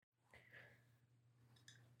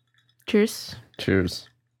Cheers. Cheers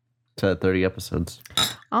to 30 episodes.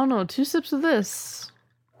 I don't know, 2 sips of this.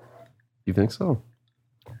 You think so?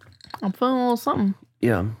 I'm feeling a little something.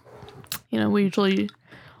 Yeah. You know, we usually,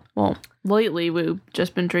 lately we've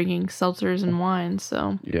just been drinking seltzers and wine,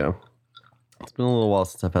 so. Yeah. It's been a little while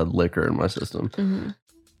since I've had liquor in my system. Mm-hmm.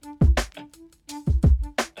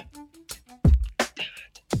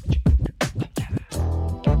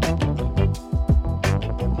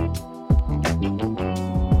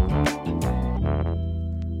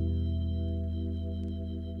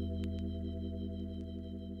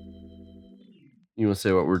 You want to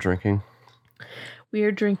say what we're drinking? We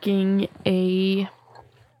are drinking a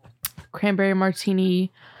cranberry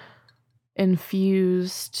martini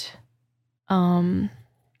infused, was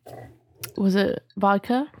it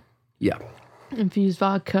vodka? Yeah. Infused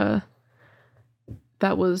vodka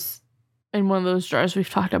that was in one of those jars we've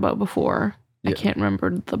talked about before. Yeah. I can't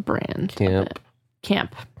remember the brand.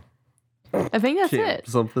 Camp. I think that's it.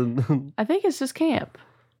 Something. I think it's just Camp.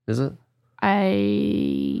 Is it?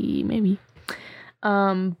 Maybe.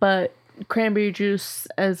 But cranberry juice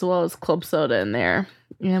as well as club soda in there.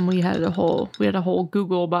 And we had a whole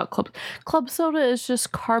Google about club soda is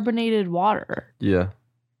just carbonated water. Yeah.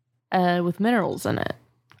 With minerals in it.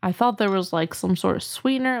 I thought there was like some sort of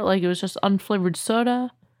sweetener, like it was just unflavored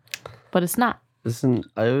soda, but it's not.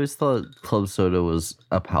 I always thought club soda was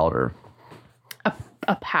a powder.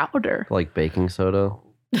 A powder? Like baking soda.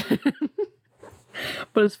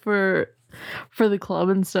 But it's for the club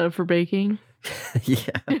instead of for baking.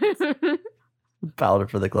 Yeah. Powder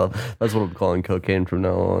for the club. That's what I'm calling cocaine from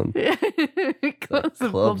now on.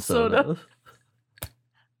 Club soda.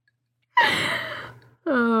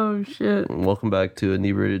 Oh shit. Welcome back to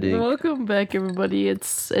Inebriated Inc. Welcome back, everybody. It's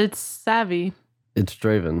Savvy. It's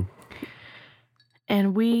Draven.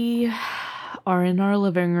 And we are in our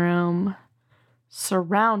living room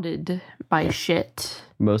surrounded by shit.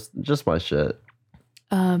 Just my shit.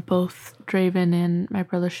 Both Draven and my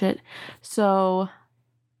brother shit. So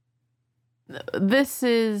this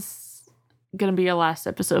is gonna be our last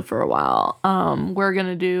episode for a while.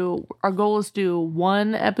 Our goal is to do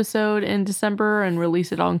 1 episode in December and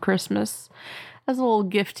release it on Christmas as a little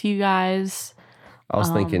gift to you guys. I was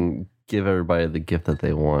thinking, give everybody the gift that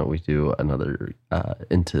they want. We do another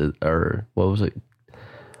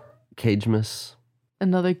Cagemas.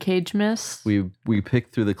 Another Cagemas. We pick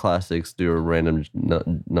through the classics, do a random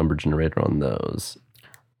number generator on those.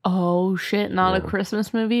 Oh shit, not a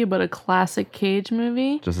Christmas movie, but a classic Cage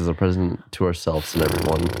movie? Just as a present to ourselves and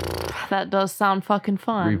everyone. That does sound fucking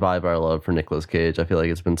fun. Revive our love for Nicolas Cage. I feel like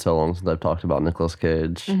it's been so long since I've talked about Nicolas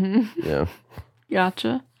Cage. Mm-hmm. Yeah.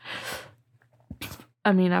 Gotcha.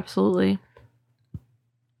 I mean, absolutely.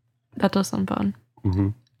 That does sound fun. Mm-hmm.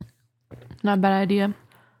 Not a bad idea.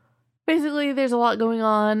 Basically, there's a lot going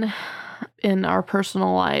on in our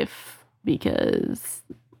personal life because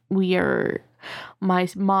my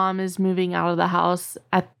mom is moving out of the house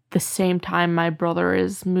at the same time my brother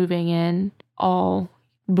is moving in, all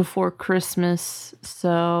before Christmas.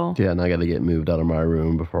 So yeah, and I gotta get moved out of my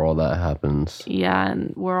room before all that happens. Yeah,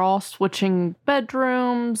 and we're all switching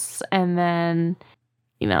bedrooms and then,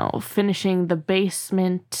 finishing the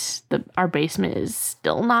basement. Our basement is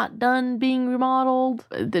still not done being remodeled.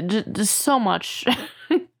 There's so much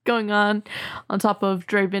going on top of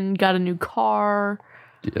Draven got a new car.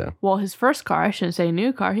 Yeah. Well, his first car, I shouldn't say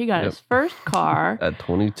new car. He got his first car. At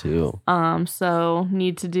 22. So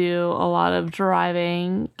need to do a lot of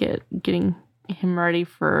driving, getting him ready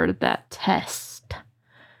for that test.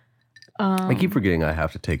 I keep forgetting I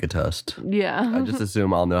have to take a test. Yeah. I just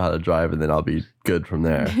assume I'll know how to drive and then I'll be good from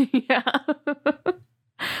there. Yeah.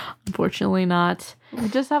 Unfortunately not. We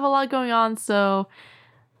just have a lot going on, so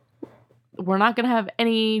we're not going to have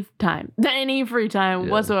any free time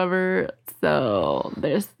whatsoever. So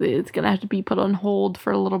it's going to have to be put on hold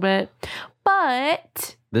for a little bit.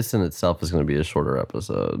 But this in itself is going to be a shorter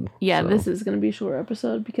episode. Yeah, This is going to be a shorter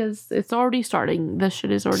episode because it's already starting. This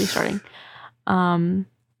shit is already starting.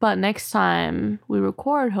 But next time we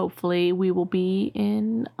record, hopefully we will be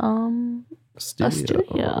in a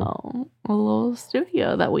studio. A little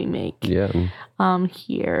studio that we make. Yeah.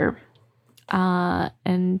 Here.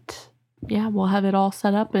 And yeah, we'll have it all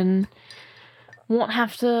set up and won't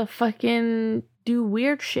have to fucking do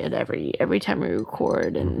weird shit every time we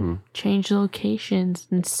record and change locations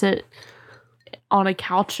and sit on a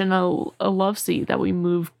couch in a love seat that we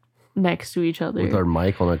move next to each other. With our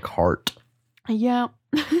mic on a cart. Yeah.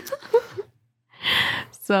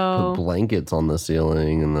 So put blankets on the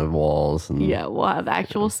ceiling and the walls. And yeah, we'll have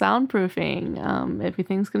actual soundproofing.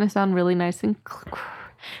 Everything's going to sound really nice and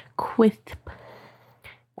crisp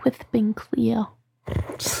and clear.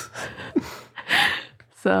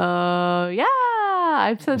 So yeah,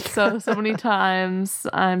 I've said so many times.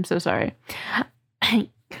 I'm so sorry.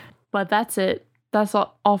 But that's it. That's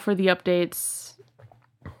all for the updates.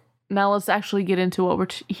 Now let's actually get into what we're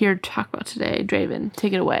here to talk about today. Draven,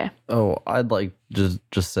 take it away. Oh, I'd like just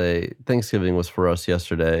say Thanksgiving was for us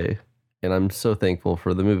yesterday, and I'm so thankful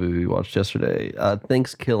for the movie we watched yesterday.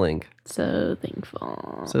 Thanksgiving. So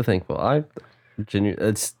thankful. So thankful.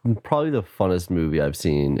 It's probably the funnest movie I've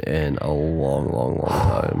seen in a long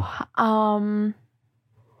time.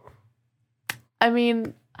 I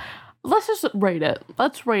mean, let's just rate it.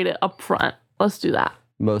 Let's rate it up front. Let's do that.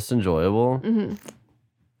 Most enjoyable. Mm-hmm.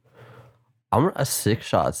 I'm a 6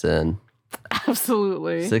 shots in.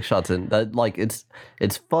 Absolutely. 6 shots in. That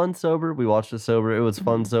it's fun sober. We watched it sober. It was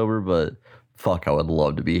fun sober, but fuck, I would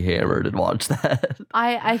love to be hammered and watch that.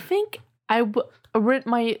 I think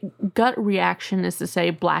my gut reaction is to say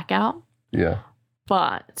blackout. Yeah.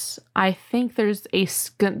 But I think there's a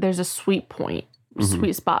sweet point,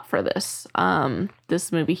 sweet spot for this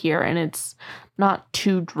movie here, and it's not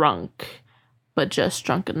too drunk, but just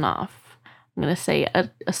drunk enough. I'm going to say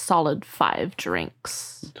a solid 5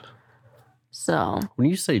 drinks. So. When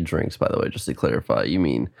you say drinks, by the way, just to clarify, you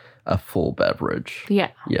mean a full beverage?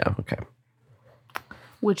 Yeah. Yeah, okay.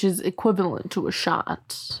 Which is equivalent to a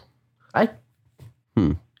shot. I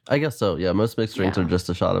guess so. Yeah, most mixed drinks are just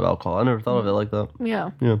a shot of alcohol. I never thought of it like that. Yeah.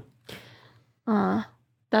 Yeah.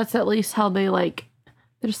 That's at least how they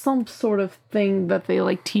there's some sort of thing that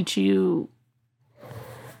they teach you,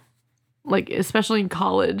 especially in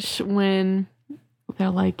college, when they're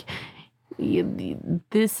like,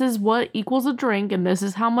 this is what equals a drink and this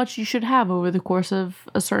is how much you should have over the course of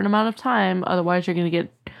a certain amount of time, otherwise you're going to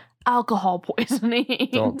get alcohol poisoning.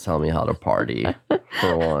 Don't tell me how to party,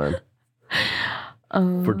 for one.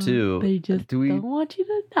 For two, they just don't want you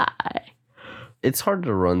to die. It's hard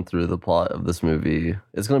to run through the plot of this movie.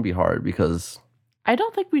 It's going to be hard because I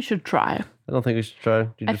don't think we should try. I don't think we should try.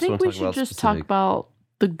 I think we should just talk about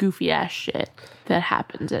the goofy ass shit that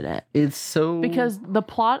happens in it. It's so... Because the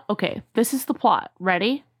plot... Okay, this is the plot.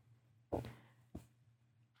 Ready?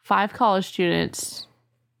 5 college students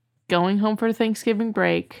going home for Thanksgiving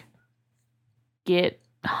break get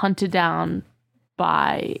hunted down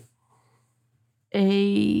by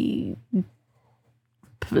a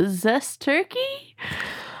possessed turkey?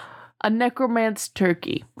 A necromanced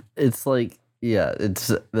turkey. It's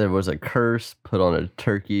there was a curse put on a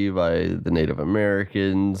turkey by the Native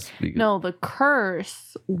Americans. No, the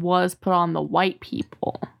curse was put on the white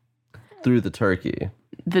people. Through the turkey.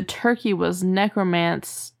 The turkey was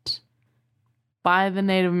necromanced by the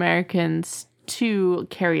Native Americans to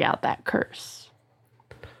carry out that curse.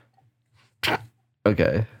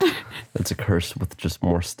 Okay. It's a curse with just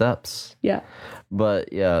more steps. Yeah.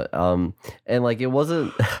 But yeah, and it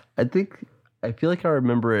wasn't... I feel like I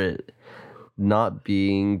remember it not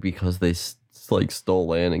being because they stole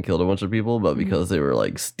land and killed a bunch of people, but because they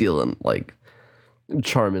were stealing,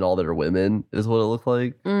 charming all their women is what it looked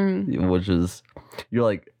like. Which is,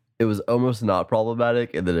 it was almost not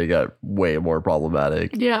problematic, and then it got way more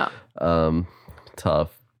problematic. Yeah.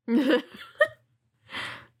 Tough.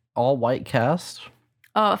 All white cast.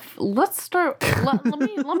 Let's start.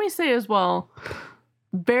 let me say as well.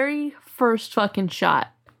 Very first fucking shot.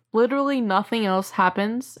 Literally nothing else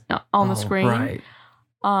happens on the screen. Right.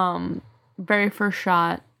 Very first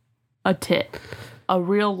shot, a tit. A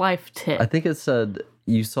real life tit. I think it said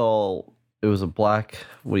you saw, it was a black,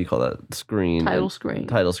 what do you call that, screen? Title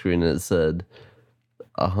screen, and it said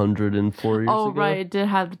 104 years ago. Oh, right, it did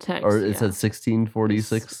have the text. Or it said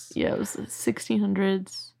 1646. Yeah, it was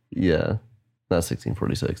 1600s. Yeah, not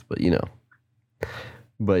 1646, but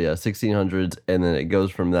But yeah, 1600s, and then it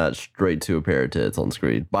goes from that straight to a pair of tits on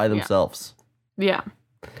screen by themselves. Yeah.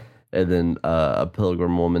 And then a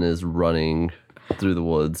pilgrim woman is running through the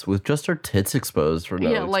woods with just her tits exposed for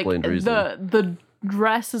no explained reason. The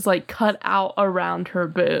dress is cut out around her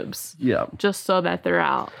boobs. Yeah. Just so that they're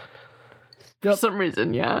out. Yep. For some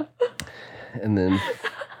reason, yeah. And then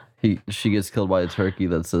she gets killed by a turkey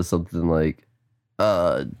that says something like,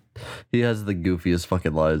 he has the goofiest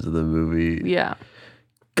fucking lines in the movie. Yeah.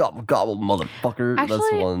 Gobble, gobble, motherfucker. Actually,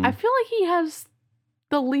 that's the one. I feel like he has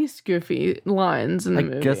the least goofy lines in the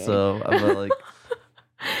movie. I guess so. I'm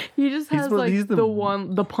he just has the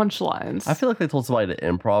punchlines. I feel like they told somebody to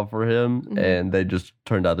improv for him, and they just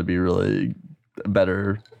turned out to be really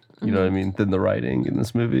better, you know what I mean, than the writing in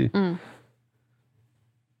this movie.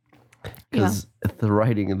 Because the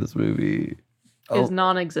writing in this movie is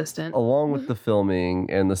non-existent. Along with the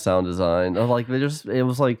filming and the sound design, it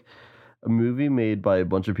was a movie made by a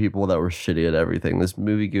bunch of people that were shitty at everything. This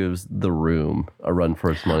movie gives The Room a run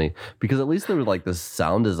for its money because at least they were like the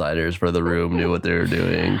sound designers for The Room knew what they were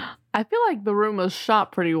doing. I feel like The Room was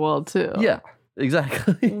shot pretty well too. Yeah,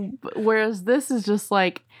 exactly. Whereas this is just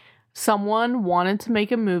like someone wanted to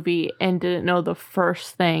make a movie and didn't know the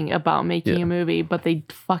first thing about making a movie, but they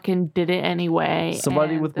fucking did it anyway.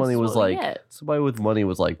 Somebody with money was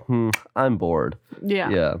like, I'm bored.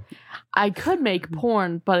 Yeah. I could make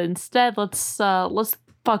porn, but instead let's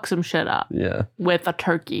fuck some shit up. Yeah. With a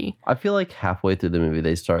turkey. I feel like halfway through the movie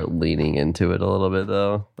they start leaning into it a little bit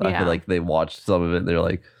though. I feel like they watched some of it and they're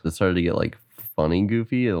like, it started to get like funny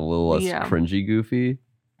goofy and a little less cringy goofy.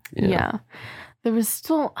 Yeah. There was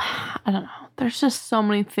still, I don't know. There's just so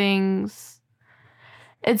many things.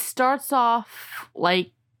 It starts off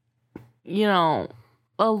like, you know,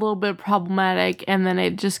 a little bit problematic, and then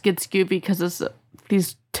it just gets goofy because it's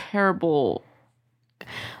these terrible,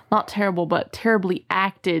 not terrible, but terribly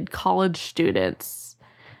acted college students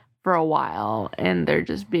for a while, and they're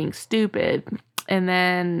just being stupid. And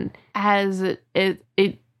then as it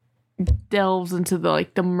delves into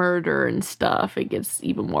the murder and stuff, it gets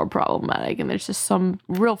even more problematic, and there's just some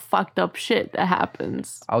real fucked up shit that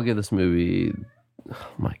happens. I'll give this movie, oh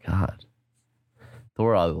my god,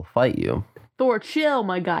 Thor, I will fight you. Thor, chill,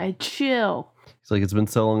 my guy, chill. It's like, it's been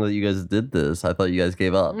so long that you guys did this, I thought you guys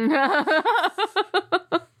gave up.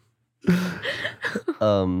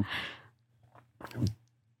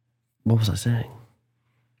 What was I saying?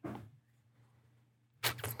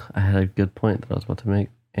 I had a good point that I was about to make,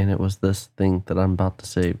 and it was this thing that I'm about to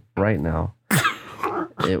say right now.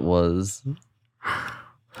 It was...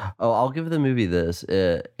 Oh, I'll give the movie this.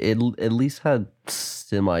 It at least had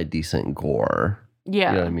semi-decent gore.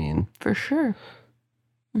 Yeah. You know what I mean? For sure.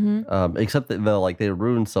 Mm-hmm. Except that they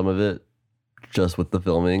ruined some of it just with the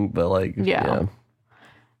filming, but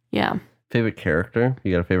Yeah. Favorite character?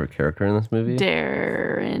 You got a favorite character in this movie?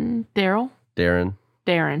 Darren.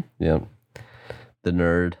 Yeah. The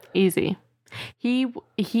nerd. Easy.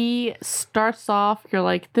 He starts off, you're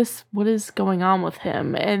like, what is going on with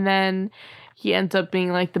him? And then he ends up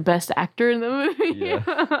being like the best actor in the movie. Yeah.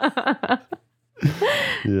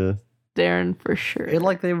 Yeah. Darren for sure. And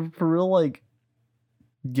like they for real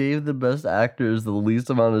gave the best actors the least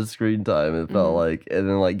amount of screen time, it felt like, and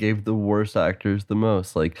then gave the worst actors the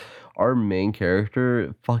most. Like our main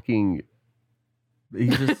character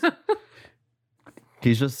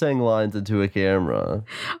he's just saying lines into a camera.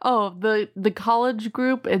 Oh, the college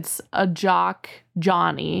group, it's a jock,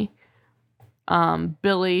 Johnny,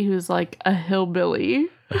 Billy, who's like a hillbilly.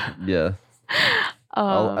 Yeah.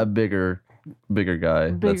 A bigger guy.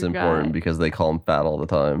 That's important because they call him fat all the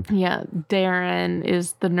time. Yeah. Darren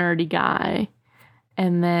is the nerdy guy.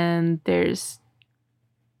 And then there's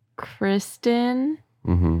Kristen.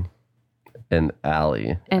 Mm-hmm. And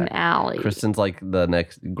Allie. Kristen's like the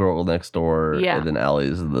next girl next door. Yeah. And then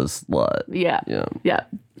Allie's the slut. Yeah.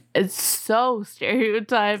 It's so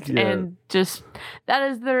stereotyped, and just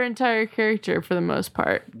that is their entire character for the most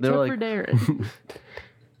part. They're except for Darren.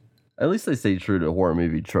 At least they stay true to horror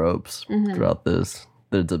movie tropes throughout this.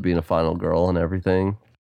 There ends up being a final girl and everything.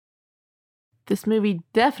 This movie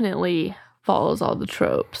definitely follows all the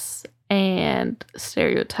tropes and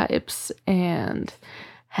stereotypes and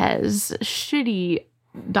has shitty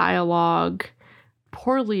dialogue,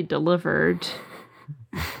 poorly delivered,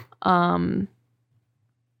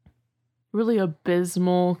 really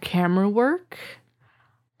abysmal camera work,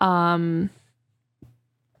 and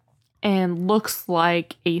looks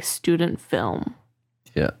like a student film.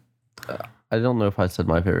 Yeah. I don't know if I said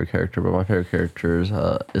my favorite character, but my favorite character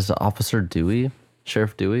is Officer Dewey,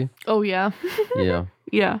 Sheriff Dewey. Oh, yeah. Yeah.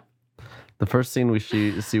 Yeah. The first scene we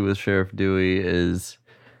see with Sheriff Dewey is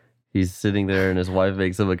he's sitting there and his wife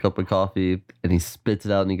makes him a cup of coffee and he spits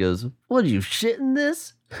it out and he goes, "What, are you shitting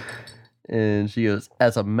this?" And she goes,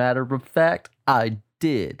 "As a matter of fact, I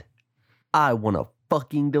did. I want a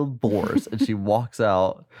fucking divorce." And she walks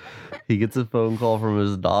out. He gets a phone call from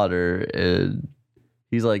his daughter and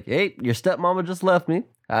he's like, "Hey, your stepmama just left me.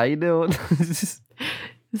 How you doing?"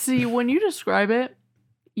 See, when you describe it,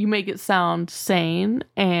 you make it sound sane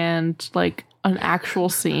and like an actual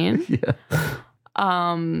scene. Yeah.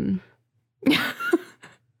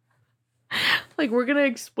 Like, we're gonna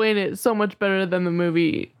explain it so much better than the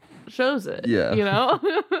movie shows it. Yeah. You know?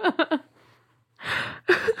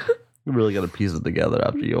 You really got to piece it together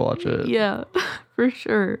after you watch it. Yeah, for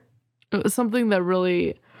sure. It was something that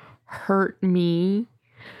really hurt me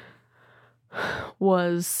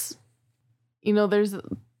was, there's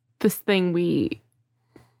this thing we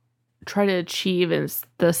try to achieve is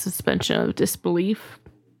the suspension of disbelief,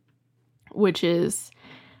 which is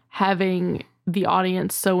having the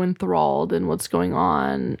audience so enthralled in what's going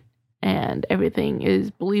on and everything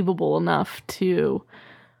is believable enough to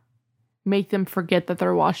make them forget that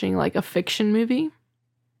they're watching like a fiction movie.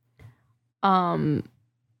 And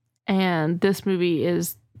this movie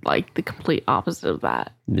is like the complete opposite of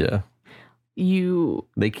that. Yeah.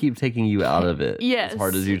 They keep taking you out of it. Yes. As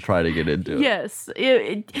hard as you try to get into it. Yes.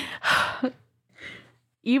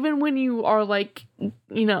 Even when you are like,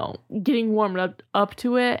 you know, getting warmed up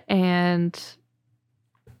to it and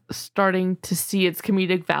starting to see its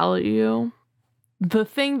comedic value, the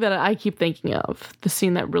thing that I keep thinking of, the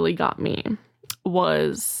scene that really got me,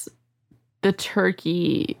 was the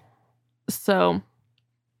turkey. So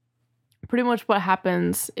pretty much what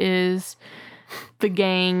happens is the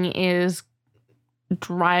gang is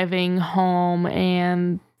driving home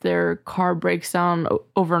and their car breaks down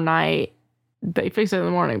overnight. They fix it in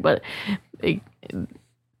the morning, but they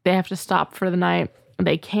have to stop for the night.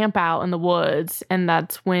 They camp out in the woods, and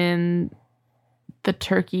that's when the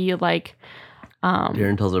turkey, like...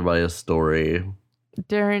 Darren tells everybody a story.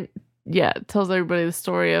 Darren, tells everybody the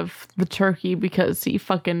story of the turkey because he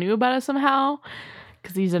fucking knew about it somehow.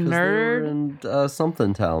 Because he's a nerd. They were in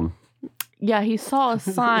something town. Yeah, he saw a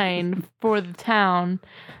sign for the town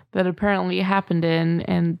that apparently happened in,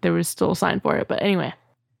 and there was still a sign for it. But anyway,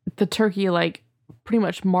 the turkey, like, pretty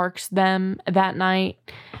much marks them that night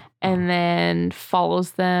and then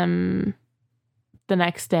follows them the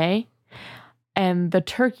next day. And the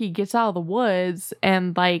turkey gets out of the woods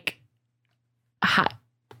and, like,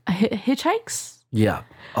 hitchhikes? Yeah.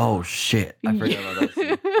 Oh, shit. I forgot about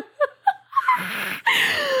that.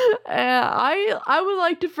 I would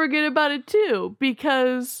like to forget about it too,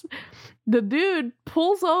 because the dude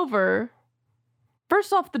pulls over.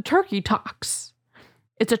 First off, the turkey talks.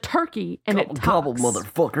 It's a turkey and it talks. Gobble,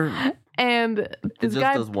 motherfucker. And this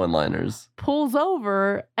guy does one-liners. Pulls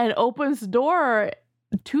over and opens the door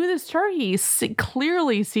to this turkey.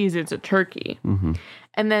 Clearly sees it's a turkey. Mm-hmm.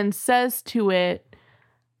 And then says to it,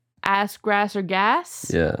 ass, grass, or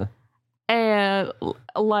gas? Yeah. And,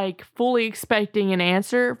 like, fully expecting an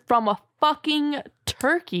answer from a fucking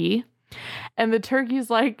turkey. And the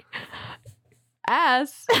turkey's like,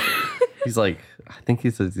 ass. He's like, I think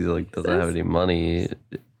he says he like doesn't have any money.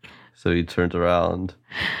 So he turns around.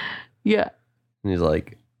 Yeah. And he's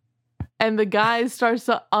like. And the guy starts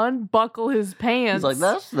to unbuckle his pants. He's like,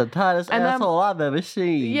 that's the tightest asshole I've ever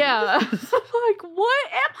seen. Yeah. I'm like, what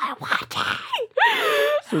am I watching?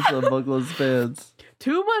 Starts to unbuckle his pants.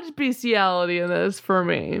 Too much bestiality in this for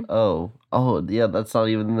me. Oh, yeah, that's not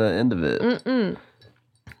even the end of it.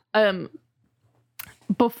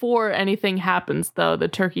 Before anything happens, though, the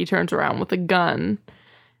turkey turns around with a gun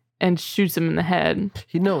and shoots him in the head.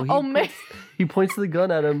 He points the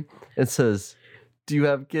gun at him and says, do you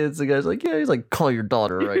have kids? The guy's like, yeah. He's like, call your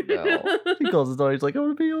daughter right now. He calls his daughter. He's like, I'm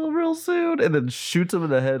going to be home real soon. And then shoots him in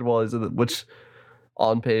the head while he's in which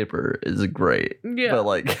on paper is great. Yeah. But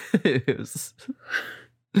like, it was...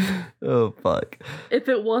 Oh, fuck. If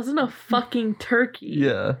it wasn't a fucking turkey.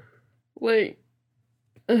 Yeah. Like,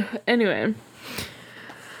 anyway.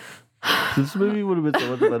 This movie would have been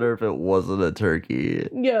so much better if it wasn't a turkey.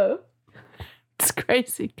 Yeah. It's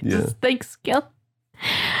crazy. Yeah. Thanks, Gil.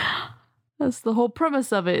 That's the whole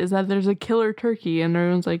premise of it, is that there's a killer turkey, and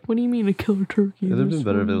everyone's like, what do you mean a killer turkey? It would have been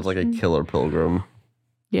better if it was like a killer pilgrim.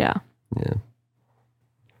 Yeah. Yeah.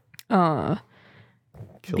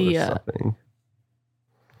 Killer something.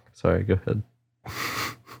 Sorry, go ahead.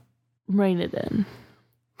 Rein it in.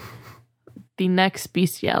 The next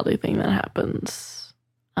bestiality thing that happens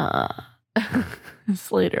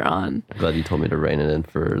is later on. Glad you told me to rein it in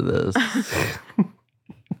for this.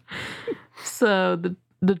 So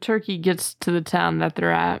the turkey gets to the town that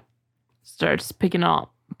they're at, starts picking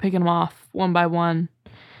them off one by one.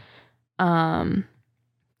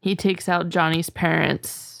 He takes out Johnny's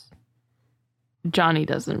parents. Johnny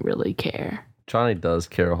doesn't really care. Johnny does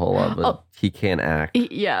care a whole lot, but he can't act.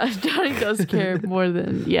 Yeah, Johnny does care more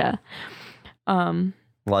than, yeah.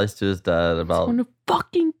 Lies to his dad about... I'm gonna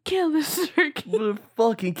fucking kill this turkey. I'm gonna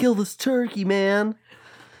fucking kill this turkey, man.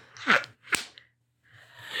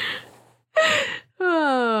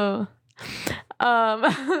 Oh.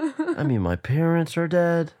 I mean, my parents are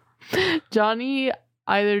dead. Johnny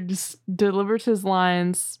either just delivers his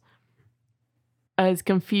lines as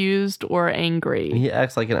confused or angry. He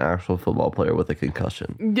acts like an actual football player with a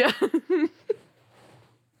concussion. Yeah.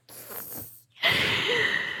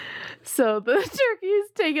 So the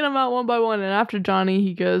turkey's taking them out one by one, and after Johnny,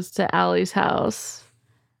 he goes to Allie's house.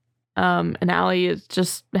 And Allie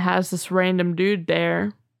just has this random dude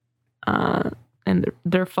there. And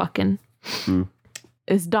they're fucking.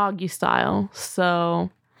 It's doggy style.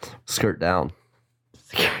 So skirt down,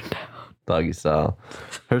 Scared down. doggy style.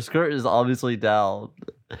 Her skirt is obviously down,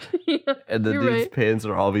 Yeah, and the you're dude's right. pants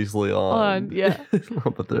are obviously on. Yeah.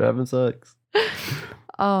 But they're having sex.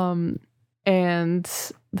 And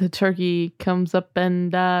the turkey comes up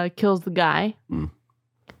and kills the guy. Mm.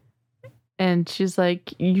 And she's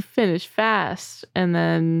like, "You finish fast." And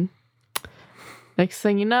then next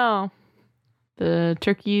thing you know, the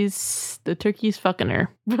turkey's fucking her.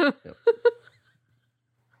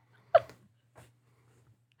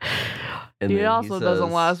 And He then also doesn't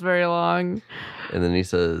says- last very long. And then he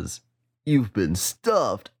says, "You've been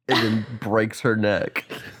stuffed," and then breaks her neck.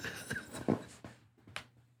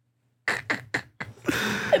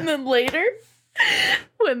 And then later,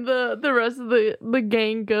 when the rest of the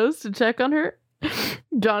gang goes to check on her,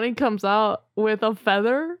 Johnny comes out with a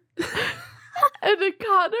feather and a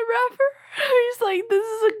condom wrapper. He's like, "This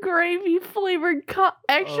is a gravy flavored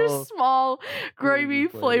extra small gravy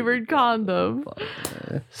flavored condom."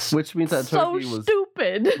 Which means that So turkey was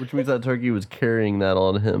stupid. Which means that turkey was carrying that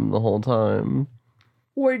on him the whole time.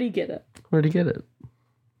 Where'd he get it? Where'd he get it?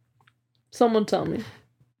 Someone tell me.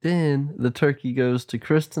 Then the turkey goes to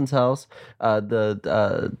Kristen's house.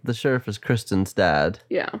 The sheriff is Kristen's dad.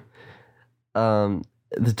 Yeah.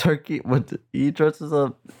 The turkey, he dresses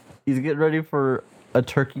up. He's getting ready for a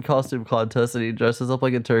turkey costume contest, and he dresses up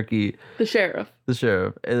like a turkey. The sheriff. The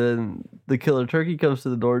sheriff, and then the killer turkey comes to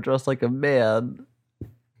the door dressed like a man.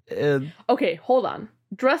 And Okay, hold on.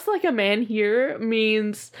 Dressed like a man here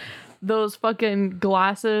means those fucking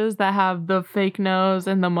glasses that have the fake nose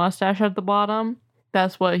and the mustache at the bottom.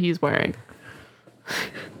 That's what he's wearing.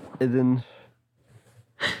 And then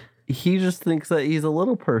he just thinks that he's a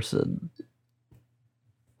little person.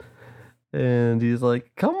 And he's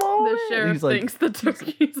like, "Come on." The in." sheriff He's like, thinks the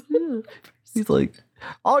turkey's a little person. He's like,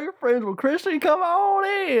 "All your friends were Christian, come on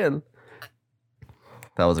in."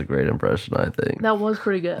 That was a great impression, I think. That was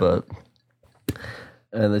pretty good. But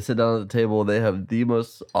and they sit down at the table and they have the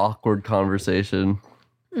most awkward conversation.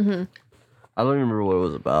 Mm-hmm. I don't even remember what it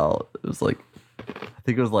was about. It was like, I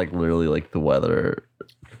think it was like literally like the weather.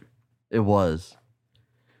 It was.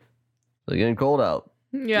 It's getting cold out.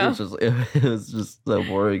 Yeah. It was just so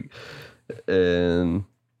boring. And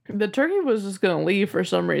The turkey was just gonna leave for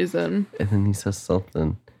some reason. then he says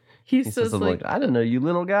something. He He says something like, "I didn't know you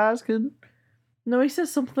little guys could." no, he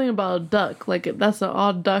says something about a duck, like that's an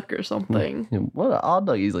odd duck or something. What an odd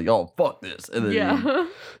dog. He's like, "Oh, fuck this." And then he Yeah.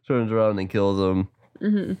 turns around and kills him.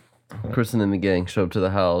 Mm-hmm. Kristen and the gang show up to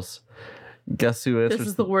the house. Guess who answers? This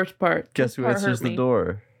is the worst part. Guess who This part answers hurt the me.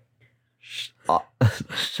 door?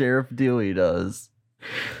 Sheriff Dewey does.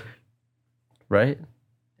 Right?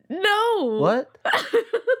 No. What?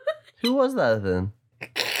 Who was that then?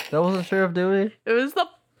 That wasn't Sheriff Dewey? It was the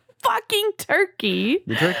fucking turkey.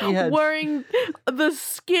 The turkey had wearing the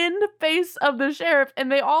skinned face of the sheriff,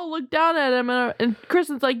 and they all look down at him, and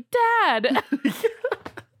Kristen's like, "Dad."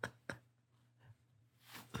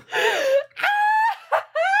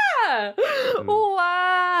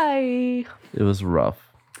 Why? It was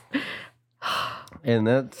rough. And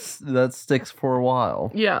that sticks for a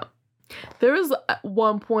while. Yeah. There was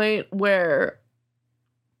one point where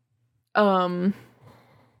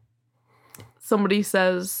somebody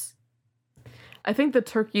says, I think the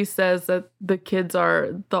turkey says that the kids are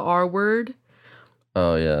the R word.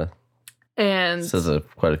 Oh yeah. And Says it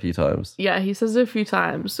quite a few times. yeah, he says it a few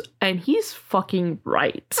times, and he's fucking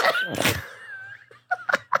right.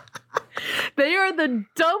 They are the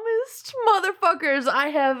dumbest motherfuckers I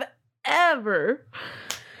have ever.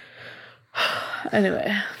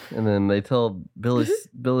 Anyway. And then they tell Billy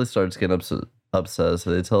starts getting upset,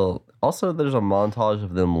 so they tell also there's a montage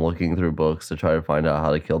of them looking through books to try to find out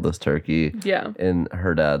how to kill this turkey Yeah. in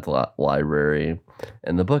her dad's library.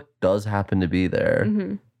 And the book does happen to be there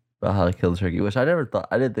Mm-hmm. about how to kill the turkey, which I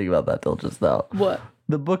didn't think about that till just now. What?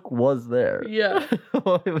 The book was there. Yeah.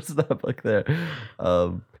 Why was that book there?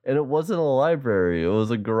 And it wasn't a library. It was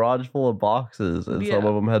a garage full of boxes, and some Yeah.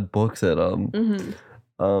 of them had books in them.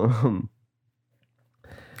 Mm-hmm.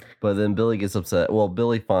 But then Billy gets upset. Well,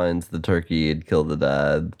 Billy finds the turkey and killed the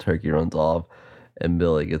dad. The turkey runs off, and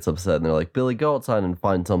Billy gets upset. And they're like, "Billy, go outside and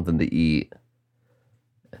find something to eat."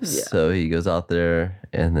 Yeah. So he goes out there,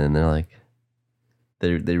 and then they're like, they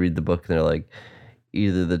read the book, and they're like,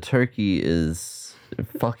 either the turkey is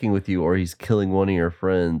fucking with you or he's killing one of your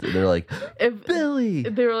friends. And they're like, Billy!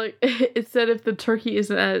 They were like, it said if the turkey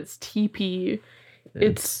isn't at its teepee,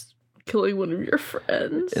 it's killing one of your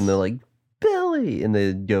friends. And they're like, Billy! And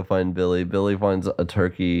they go find Billy. Billy finds the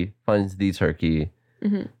turkey,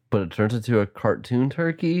 Mm-hmm. but it turns into a cartoon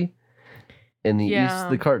turkey. and he Yeah. eats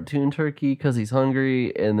the cartoon turkey because he's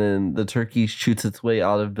hungry, and then the turkey shoots its way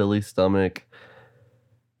out of Billy's stomach.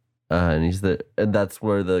 And that's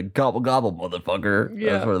where the gobble gobble motherfucker.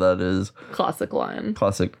 Yeah. That's where that is. Classic line.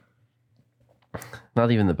 Classic.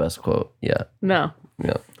 Not even the best quote. Yeah. No.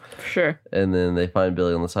 Yeah. For sure. And then they find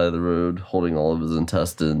Billy on the side of the road holding all of his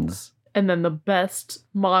intestines. And then the best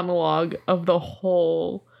monologue of the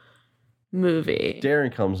whole movie.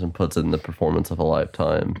 Darren comes and puts in the performance of a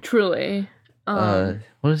lifetime. Truly. What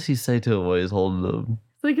does he say to him while he's holding him?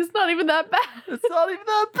 Like, it's not even that bad. It's not even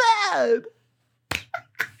that bad.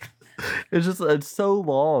 It's so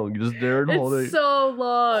long. Just Darren It's so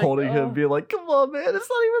long. holding him, being like, "Come on, man, it's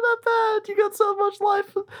not even that bad. You got so much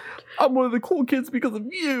life. I'm one of the cool kids because of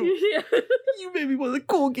you. Yeah. You made me one of the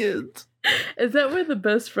cool kids." Is that where the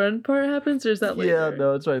best friend part happens, or is that later? Yeah,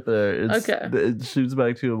 no, it's right there. Okay. It shoots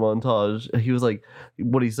back to a montage. He was like,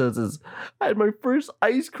 what he says is, "I had my first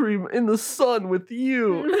ice cream in the sun with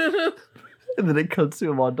you." And then it cuts to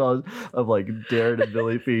a montage of like Darren and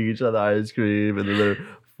Billy feeding each other ice cream, and then they're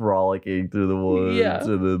frolicking through the woods, Yeah.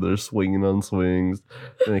 and then they're swinging on swings.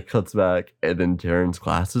 And it cuts back, and then Darren's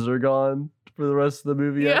glasses are gone for the rest of the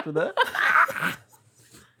movie Yeah. after that.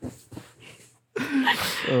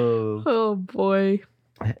 Oh boy.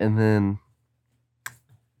 And then,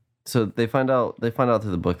 so they find out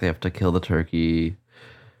through the book they have to kill the turkey,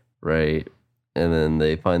 right? And then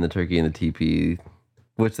they find the turkey in the teepee,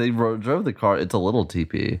 which they drove the car. It's a little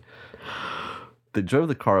teepee. They drove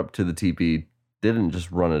the car up to the teepee, didn't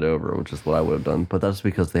just run it over, which is what I would have done. But that's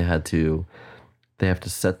because they have to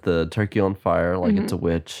set the turkey on fire like it's a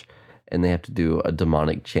witch, and they have to do a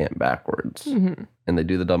demonic chant backwards. Mm-hmm. And they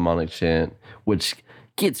do the demonic chant, which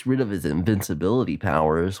gets rid of his invincibility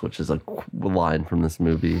powers, which is a line from this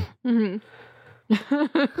movie. Mm-hmm.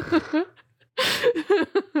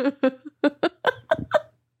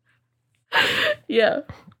 Yeah.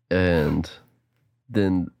 And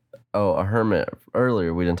then, a hermit.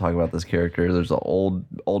 Earlier, we didn't talk about this character. There's an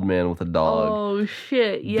old man with a dog. Oh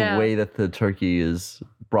shit! Yeah. The way that the turkey is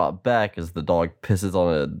brought back is the dog pisses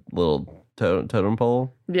on a little totem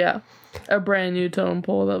pole. Yeah. A brand new totem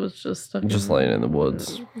pole that was just stuck Just laying in the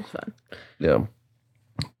woods. It's fine. Yeah.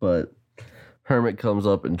 But hermit comes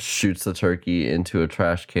up and shoots the turkey into a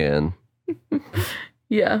trash can.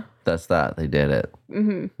 Yeah. That's that. They did it.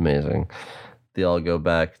 Mm-hmm. Amazing. They all go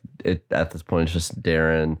back. At this point, it's just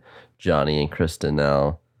Darren, Johnny, and Kristen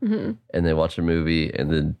now. Mm-hmm. And they watch a movie, and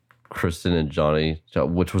then Kristen and Johnny,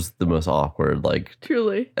 which was the most awkward, like,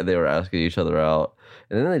 Truly. and they were asking each other out.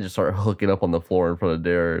 And then they just start hooking up on the floor in front of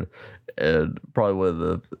Darren. And probably one of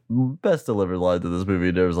the best delivered lines of this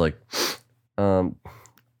movie, Darren's like, I'm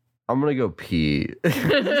going to go pee.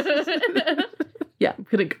 Yeah, I'm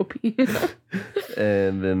gonna go pee.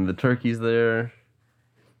 And then the turkey's there,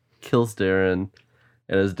 kills Darren.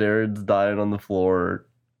 And as Darren's dying on the floor,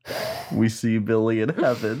 we see Billy in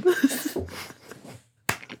heaven.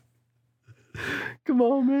 Come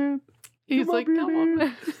on, man. He's Come like, up here, come on,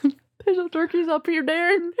 man. There's no turkeys up here,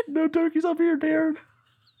 Darren. No turkeys up here, Darren.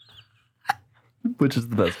 Which is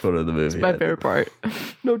the best photo of the movie. It's my favorite part.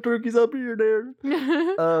 No turkeys up here,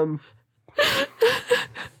 Darren.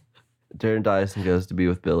 Darren dies and goes to be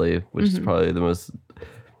with Billy, which is probably the most...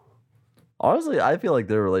 Honestly, I feel like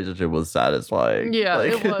their relationship was satisfying. Yeah,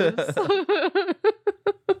 Like- it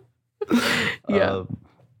was. Yeah.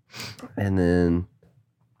 And then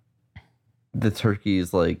the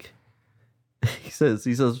turkey's like, he says,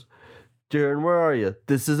 Darren, where are you?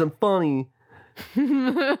 This isn't funny.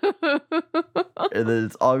 And then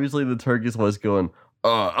it's obviously the turkey's voice going,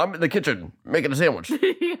 I'm in the kitchen making a sandwich.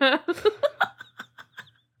 Yeah.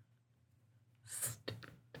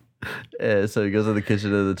 And so he goes in the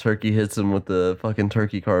kitchen and the turkey hits him with the fucking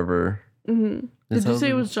turkey carver. Mm-hmm. Is Did you that say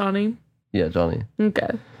it what- was Johnny? Yeah, Johnny.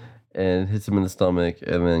 Okay. And hits him in the stomach.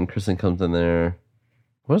 And then Kristen comes in there.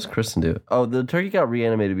 What does Kristen do? Oh, the turkey got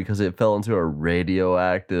reanimated because it fell into a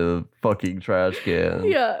radioactive fucking trash can.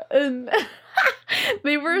 Yeah, and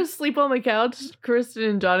they were asleep on the couch, Kristen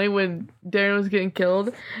and Johnny, when Darren was getting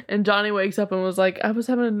killed. And Johnny wakes up and was like, "I was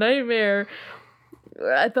having a nightmare.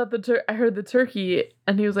 I thought I heard the turkey."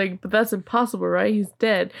 And he was like, "But that's impossible, right? He's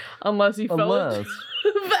dead unless he fell into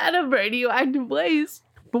a vat of radioactive waste."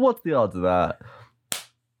 But what's the odds of that?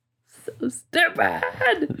 So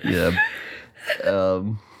stupid. Yeah.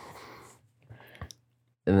 And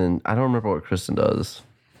then I don't remember what Kristen does.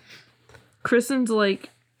 Kristen's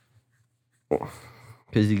like,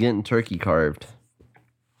 Because he's getting turkey carved.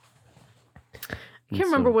 I can't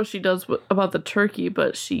remember what she does about the turkey,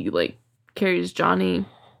 but she like carries Johnny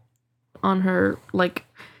on her, like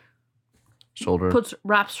shoulder.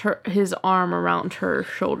 Wraps his arm around her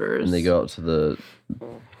shoulders. And they go out to the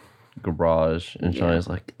garage, and Johnny's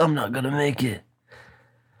like, I'm not gonna make it.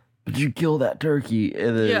 But you kill that turkey.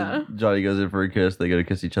 And then Johnny goes in for a kiss. They go to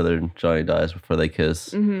kiss each other, and Johnny dies before they kiss.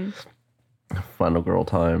 Mm-hmm. Final girl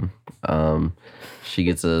time. She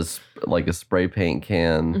gets a spray paint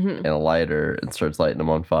can and a lighter and starts lighting him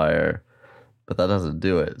on fire. But that doesn't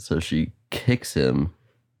do it. So she kicks him.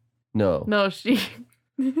 No, she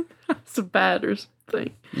has a bat or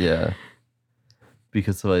something. Yeah.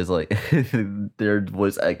 Because somebody's like, their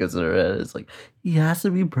voice echoes in her head. It's like, he has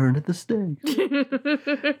to be burned at the stake.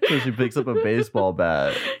 So she picks up a baseball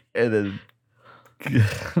bat and then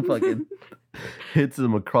fucking hits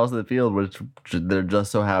him across the field, which there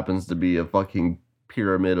just so happens to be a fucking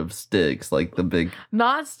pyramid of sticks, like the big...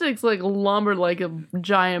 Not sticks, like lumber, like a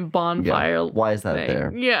giant bonfire. Yeah. Why is that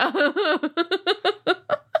there? Yeah.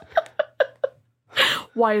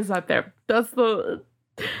 Why is that there? That's the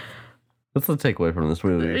takeaway from this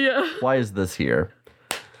movie. Yeah. Why is this here?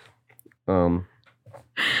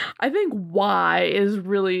 I think why is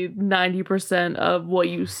really 90% of what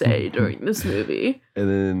you say during this movie. And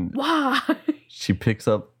then why? She picks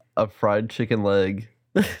up a fried chicken leg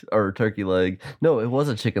or a turkey leg. No, it was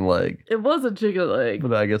a chicken leg. It was a chicken leg.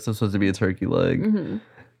 But I guess it's supposed to be a turkey leg. Mm-hmm.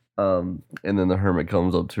 And then the hermit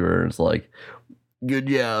comes up to her and is like, good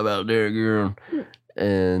job out there, girl.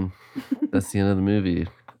 And that's the end of the movie.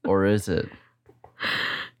 Or is it?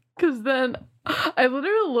 Because then I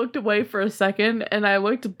literally looked away for a second and I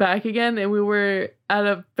looked back again and we were at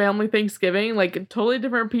a family Thanksgiving, like totally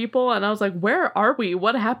different people. And I was like, where are we?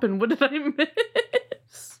 What happened? What did I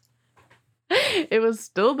miss? It was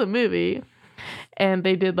still the movie. And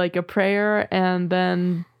they did like a prayer and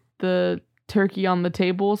then the turkey on the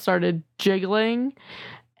table started jiggling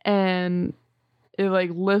and it like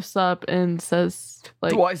lifts up and says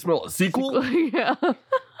like, do I smell a sequel? Yeah.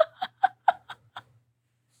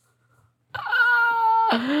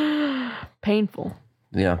 Painful.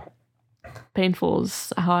 Yeah. Painful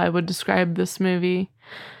is how I would describe this movie.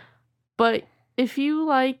 But if you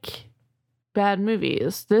like bad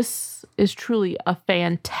movies, this is truly a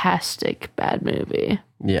fantastic bad movie.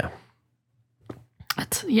 Yeah.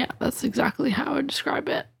 That's exactly how I would describe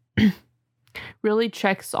it. Really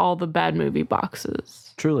checks all the bad movie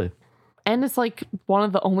boxes. Truly. And it's like one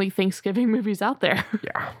of the only Thanksgiving movies out there.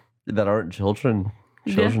 Yeah. That aren't children's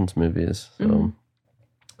movies. So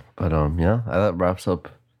but that wraps up.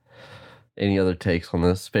 Any other takes on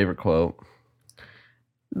this? Favorite quote?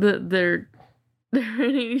 There's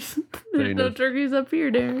no turkeys up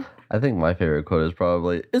here, Darren. I think my favorite quote is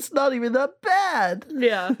probably, it's not even that bad.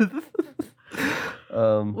 Yeah.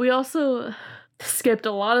 We also skipped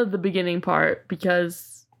a lot of the beginning part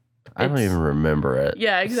because I don't even remember it.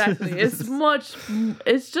 Yeah, exactly. It's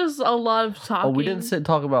just a lot of talking. Oh, we didn't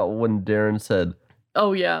talk about when Darren said,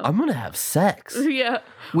 oh yeah, I'm gonna have sex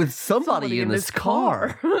with somebody in this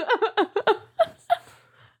car.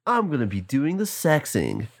 I'm gonna be doing the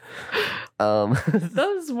sexing.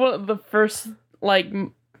 That was one of the first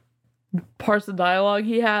parts of dialogue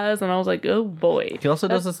he has, and I was like, oh boy. He also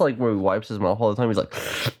does this where he wipes his mouth all the time. He's like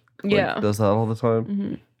does that all the time.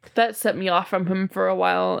 Mm-hmm. That set me off from him for a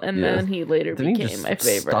while, and then he later became my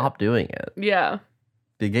favorite. Stop doing it. Yeah.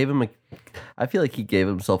 They gave him I feel like he gave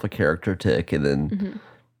himself a character tick, and then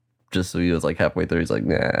just so he was halfway through, he's like,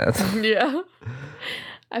 nah. Yeah.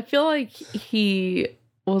 I feel like he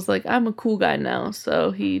was like, I'm a cool guy now,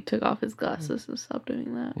 so he took off his glasses and stopped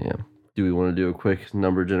doing that. Yeah. Do we want to do a quick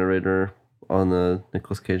number generator on the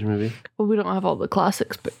Nicolas Cage movie? Well, we don't have all the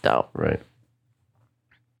classics picked out. Right.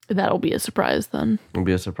 That'll be a surprise then. It'll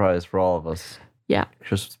be a surprise for all of us. Yeah.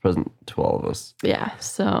 Christmas present to all of us. Yeah.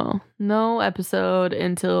 So no episode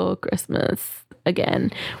until Christmas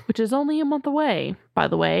again, which is only a month away, by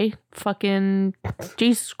the way. Fucking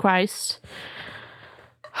Jesus Christ.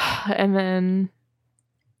 And then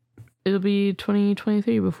it'll be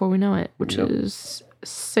 2023 before we know it, which is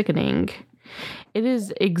sickening. It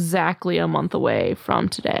is exactly a month away from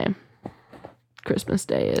today. Christmas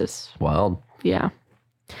Day is. Wild. Yeah.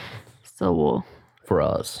 So for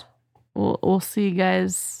us. We'll see you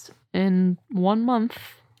guys in 1 month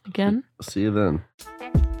again. See you then.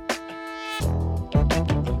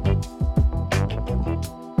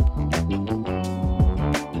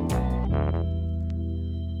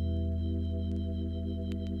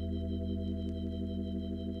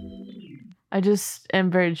 I just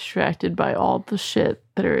am very distracted by all the shit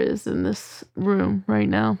there is in this room right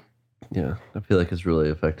now. Yeah, I feel like it's really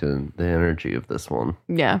affecting the energy of this one.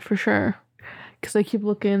 Yeah, for sure. Because I keep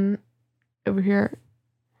looking over here.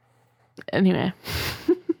 Anyway.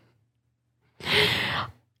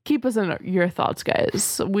 keep us in your thoughts,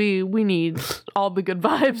 guys. We need all the good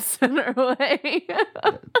vibes sent our way.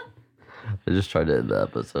 I just tried to end the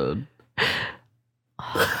episode.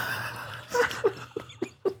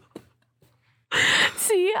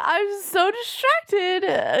 See, I was so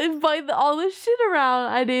distracted by all this shit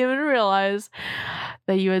around. I didn't even realize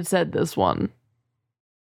that you had said this one.